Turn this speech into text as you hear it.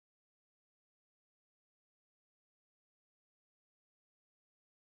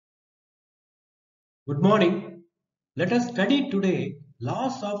Good morning. Let us study today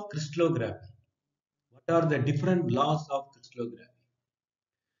laws of crystallography. What are the different laws of crystallography?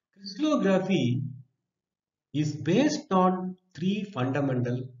 Crystallography is based on three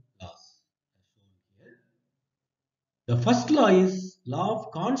fundamental laws. The first law is law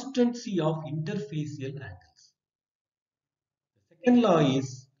of constancy of interfacial angles. The second law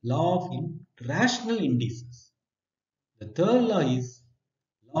is law of rational indices. The third law is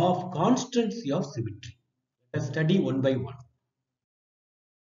law of constancy of symmetry. Let us study one by one.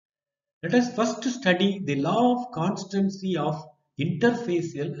 Let us first study the law of constancy of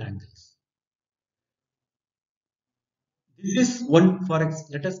interfacial angles. This is one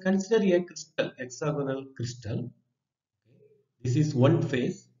let us consider a crystal, hexagonal crystal. This is one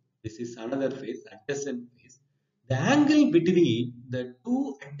face, this is another face, adjacent face. The angle between the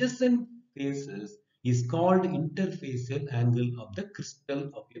two adjacent faces is called interfacial angle of the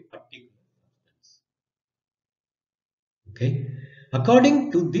crystal of a particular substance. Okay.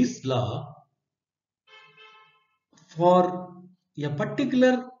 According to this law, for a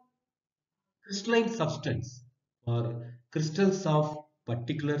particular crystalline substance or crystals of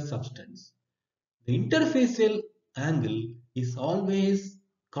particular substance, the interfacial angle is always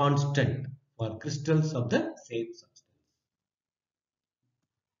constant for crystals of the same substance.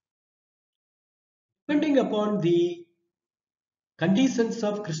 Depending upon the conditions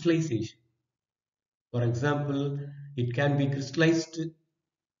of crystallization, for example, it can be crystallized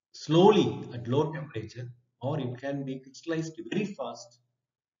slowly at low temperature or it can be crystallized very fast.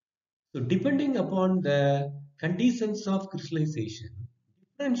 So depending upon the conditions of crystallization,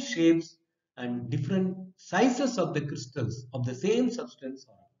 different shapes and different sizes of the crystals of the same substance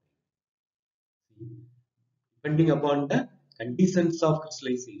are obtained. Depending upon the conditions of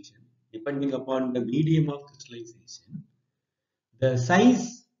crystallization, depending upon the medium of crystallization, the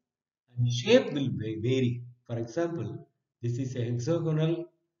size and shape will vary. For example, this is a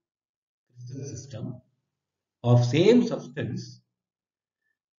hexagonal crystal system of same substance.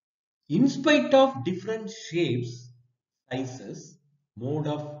 In spite of different shapes, sizes, mode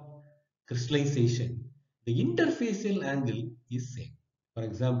of crystallization, the interfacial angle is same. For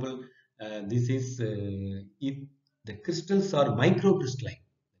example, this is if the crystals are microcrystalline.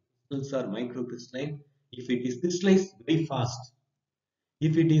 Crystals are microcrystalline. If it is crystallized very fast,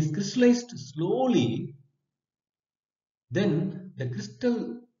 if it is crystallized slowly, then the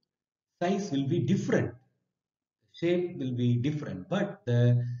crystal size will be different. The shape will be different, but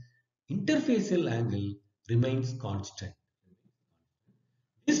the interfacial angle remains constant.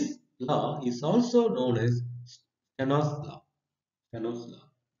 This law is also known as Steno's law. Steno's law.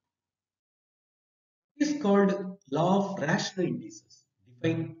 It is called law of rational indices.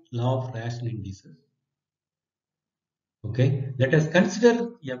 Define law of rational indices. Okay, let us consider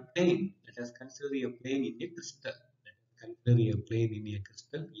a plane. Let us consider a plane in a crystal. Let us consider a plane in a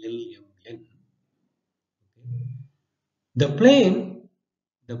crystal LMN. Okay. The plane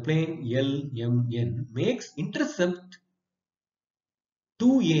LMN makes intercept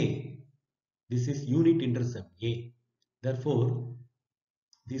 2A. This is unit intercept A. Therefore,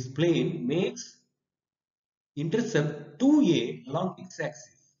 this plane makes intercept 2A along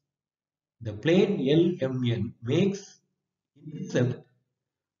x-axis. The plane LMN makes intercept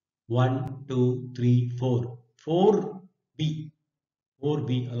 1, 2, 3, 4. 4B.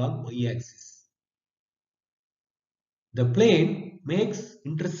 4B along y-axis. The plane makes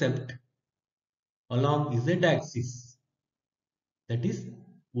intercept along z-axis. That is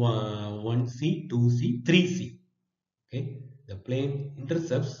 1C, 2C, 3C. Okay. The plane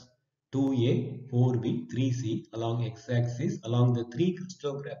intercepts 2A, 4B, 3C along x-axis along the three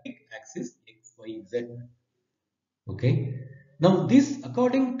crystallographic axis x, y, z. Okay. Now this,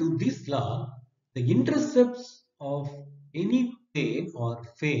 according to this law, the intercepts of any plane or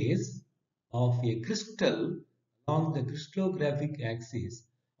face of a crystal along the crystallographic axis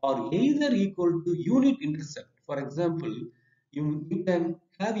are either equal to unit intercept. For example, you can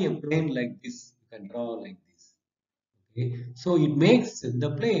have a plane like this, you can draw like this. Okay. So it makes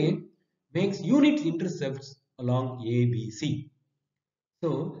the plane makes unit intercepts along A, B, C.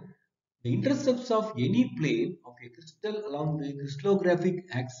 So the intercepts of any plane of a crystal along the crystallographic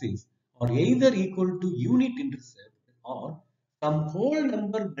axis are either equal to unit intercept or some whole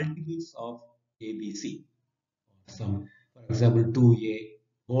number multiples of ABC. Some, for example, 2A,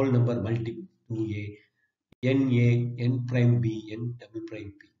 whole number multiple 2A, NA, N prime B, N double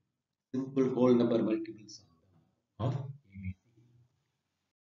prime B. Simple whole number multiples of ABC.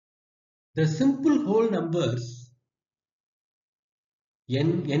 The simple whole numbers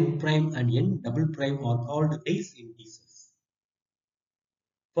n, n prime and n double prime are called Weiss indices.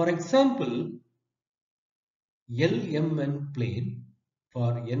 For example, LMN plane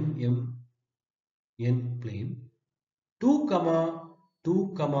for NMN plane 2,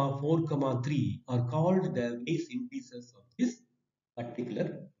 2, 4, 3 are called the Weiss indices of this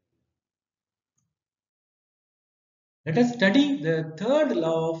particular. Let us study the third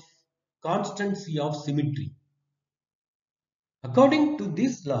law of constancy of symmetry. According to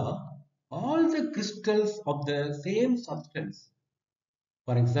this law, all the crystals of the same substance,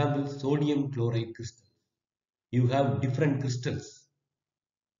 for example, sodium chloride crystal, you have different crystals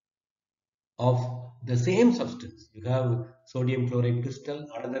of the same substance. You have sodium chloride crystal,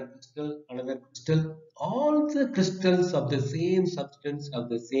 another crystal, another crystal. All the crystals of the same substance have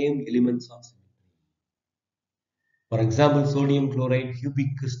the same elements of symmetry. For example, sodium chloride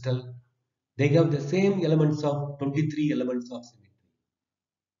cubic crystal, they have the same elements of 23 elements of symmetry.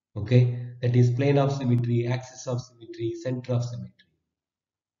 Okay, that is plane of symmetry, axis of symmetry, center of symmetry.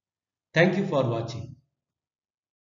 Thank you for watching.